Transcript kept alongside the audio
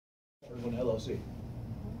partners on the LLC.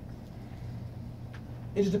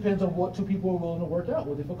 It just depends on what two people are willing to work out,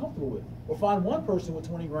 what they feel comfortable with. Or find one person with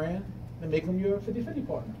 20 grand and make them your 50-50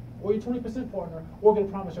 partner, or your 20% partner, or get a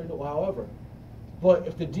promissory note, however. But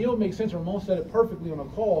if the deal makes sense, Ramon said it perfectly on a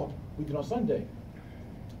call we did on Sunday,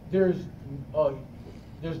 there's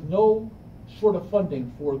no short of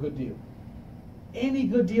funding for a good deal. Any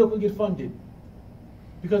good deal can get funded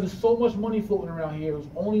because there's so much money floating around here who's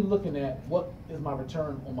only looking at what is my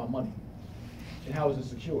return on my money and how is it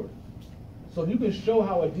secured. So if you can show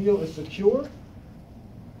how a deal is secure,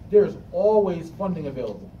 there's always funding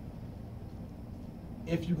available.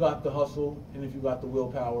 If you got the hustle and if you got the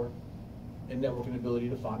willpower and networking ability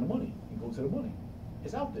to find the money and go to the money.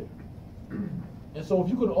 It's out there. And so if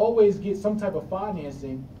you could always get some type of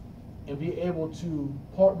financing and be able to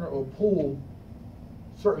partner or pool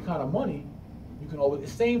certain kind of money, you can always, the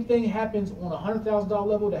same thing happens on a $100,000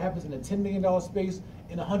 level that happens in a $10 million space,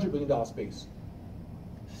 in a $100 million space.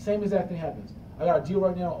 Same exact thing happens. I got a deal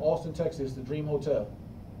right now in Austin, Texas, the Dream Hotel.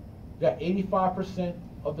 Got 85%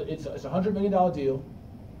 of the, it's a $100 million deal.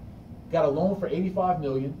 Got a loan for $85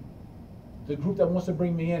 million. The group that wants to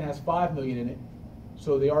bring me in has $5 million in it.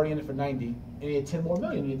 So they already in it for 90, and they had 10 more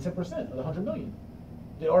million, they had 10% of the 100 million.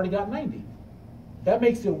 They already got 90. That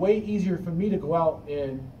makes it way easier for me to go out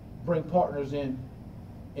and bring partners in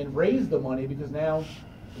and raise the money, because now,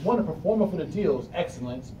 one, the performer for the deal is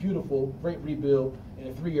excellent, it's beautiful, great rebuild, and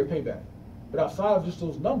a 3-year payback. But outside of just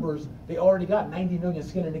those numbers, they already got 90 million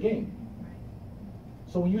skin in the game.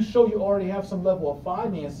 So when you show you already have some level of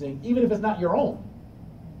financing, even if it's not your own,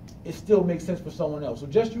 it still makes sense for someone else. So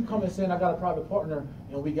just you coming and saying, I got a private partner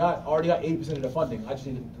and we already got 80% of the funding, I just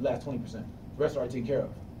need the last 20%. The rest are already taken care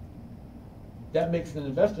of. That makes an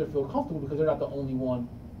investor feel comfortable because they're not the only one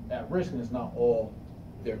at risk and it's not all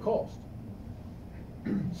their cost.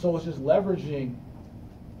 So it's just leveraging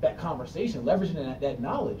that conversation, leveraging that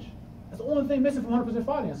knowledge. That's the only thing missing from 100%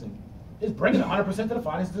 financing. Is bringing 100% of the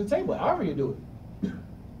financing to the table, however you do it.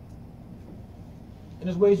 And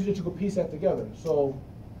there's ways that you can piece that together. So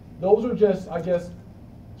those are just, I guess,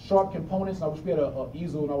 sharp components. I wish we had an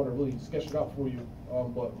easel and I would have really sketched it out for you,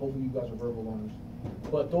 but hopefully you guys are verbal learners.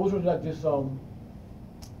 But those are like just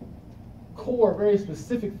core, very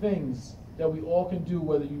specific things that we all can do,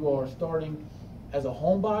 whether you are starting as a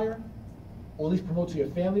home buyer, or at least promote to your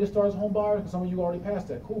family to start as a home buyer, because some of you already passed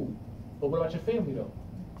that, cool. But what about your family though?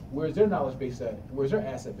 Where's their knowledge base at? Where's their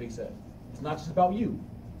asset base at? It's not just about you.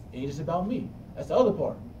 It ain't just about me. That's the other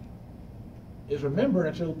part. Is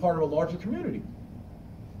remembering that you're part of a larger community.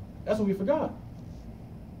 That's what we forgot.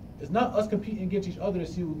 It's not us competing against each other to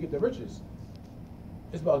see who can get the riches.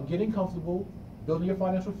 It's about getting comfortable, building your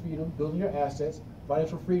financial freedom, building your assets,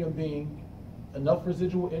 financial freedom being enough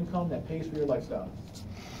residual income that pays for your lifestyle.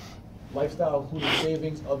 Lifestyle including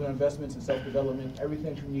savings, other investments, and self-development,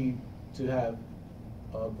 everything you need to have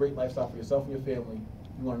a great lifestyle for yourself and your family.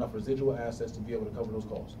 You want enough residual assets to be able to cover those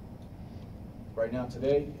costs. Right now,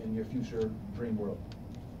 today, in your future dream world.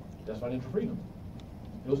 That's financial freedom.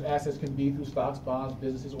 Those assets can be through stocks, bonds,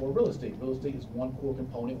 businesses, or real estate. Real estate is one core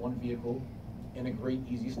component, one vehicle, and a great,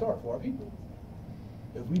 easy start for our people.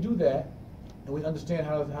 If we do that, and we understand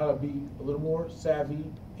how to be a little more savvy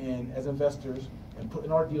and as investors, and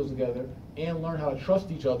putting our deals together, and learn how to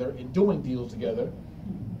trust each other in doing deals together,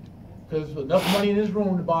 because there's enough money in this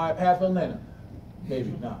room to buy half Atlanta.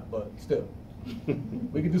 Maybe not, but still.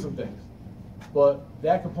 We can do some things. But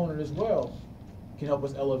that component as well can help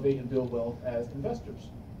us elevate and build wealth as investors.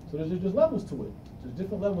 So there's just levels to it. There's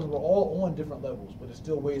different levels. We're all on different levels, but there's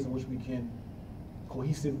still ways in which we can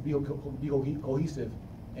be cohesive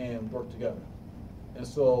and work together. And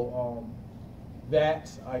so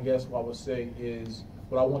that, I guess, what I would say is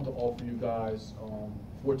what I want to offer you guys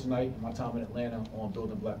for tonight, my time in Atlanta on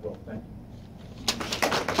building black wealth. Thank you.